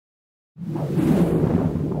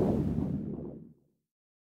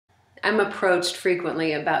I'm approached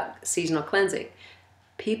frequently about seasonal cleansing.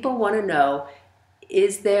 People want to know,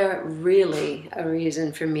 is there really a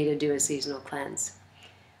reason for me to do a seasonal cleanse?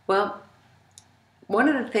 Well, one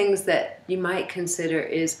of the things that you might consider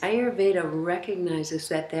is Ayurveda recognizes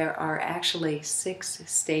that there are actually 6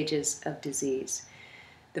 stages of disease.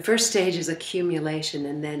 The first stage is accumulation,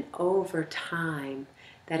 and then over time,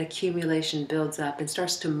 that accumulation builds up and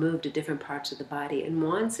starts to move to different parts of the body. And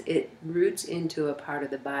once it roots into a part of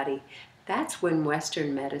the body, that's when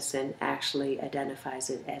Western medicine actually identifies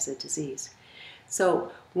it as a disease.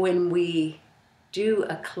 So when we do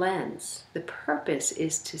a cleanse, the purpose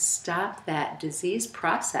is to stop that disease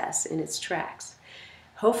process in its tracks.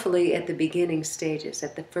 Hopefully at the beginning stages,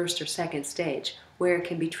 at the first or second stage, where it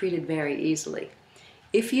can be treated very easily.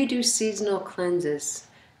 If you do seasonal cleanses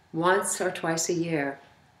once or twice a year,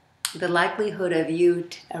 the likelihood of you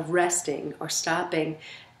arresting or stopping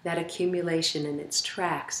that accumulation in its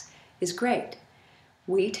tracks is great.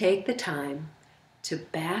 We take the time to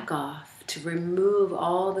back off, to remove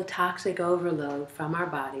all the toxic overload from our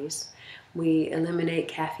bodies. We eliminate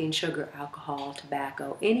caffeine, sugar, alcohol,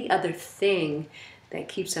 tobacco, any other thing that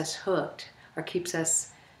keeps us hooked or keeps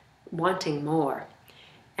us wanting more.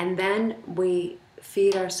 And then we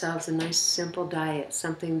feed ourselves a nice simple diet,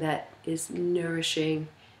 something that is nourishing,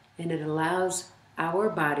 and it allows our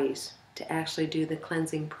bodies to actually do the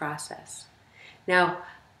cleansing process. Now,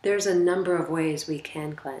 there's a number of ways we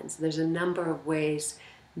can cleanse. There's a number of ways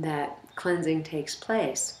that cleansing takes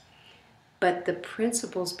place. But the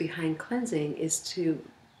principles behind cleansing is to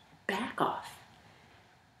back off,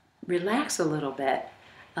 relax a little bit,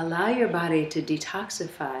 allow your body to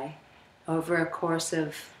detoxify over a course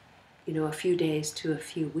of, a few days to a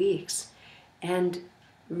few weeks, and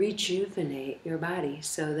rejuvenate your body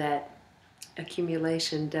so that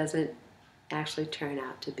accumulation doesn't actually turn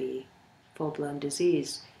out to be full-blown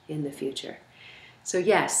disease in the future. So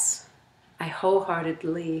yes, I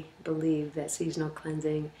wholeheartedly believe that seasonal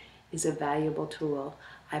cleansing is a valuable tool.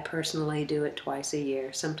 I personally do it twice a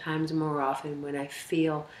year, sometimes more often when I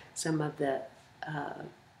feel some of the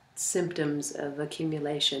symptoms of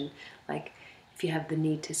accumulation, like if you have the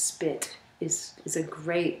need to spit is a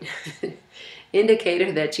great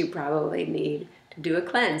indicator that you probably need to do a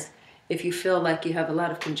cleanse. If you feel like you have a lot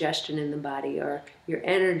of congestion in the body, or your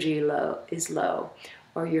energy is low,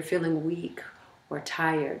 or you're feeling weak or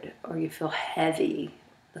tired, or you feel heavy,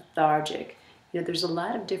 lethargic, there's a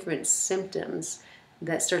lot of different symptoms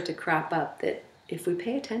that start to crop up that if we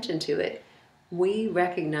pay attention to it, we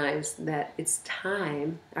recognize that it's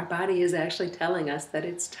time, our body is actually telling us that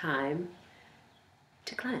it's time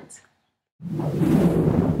to cleanse.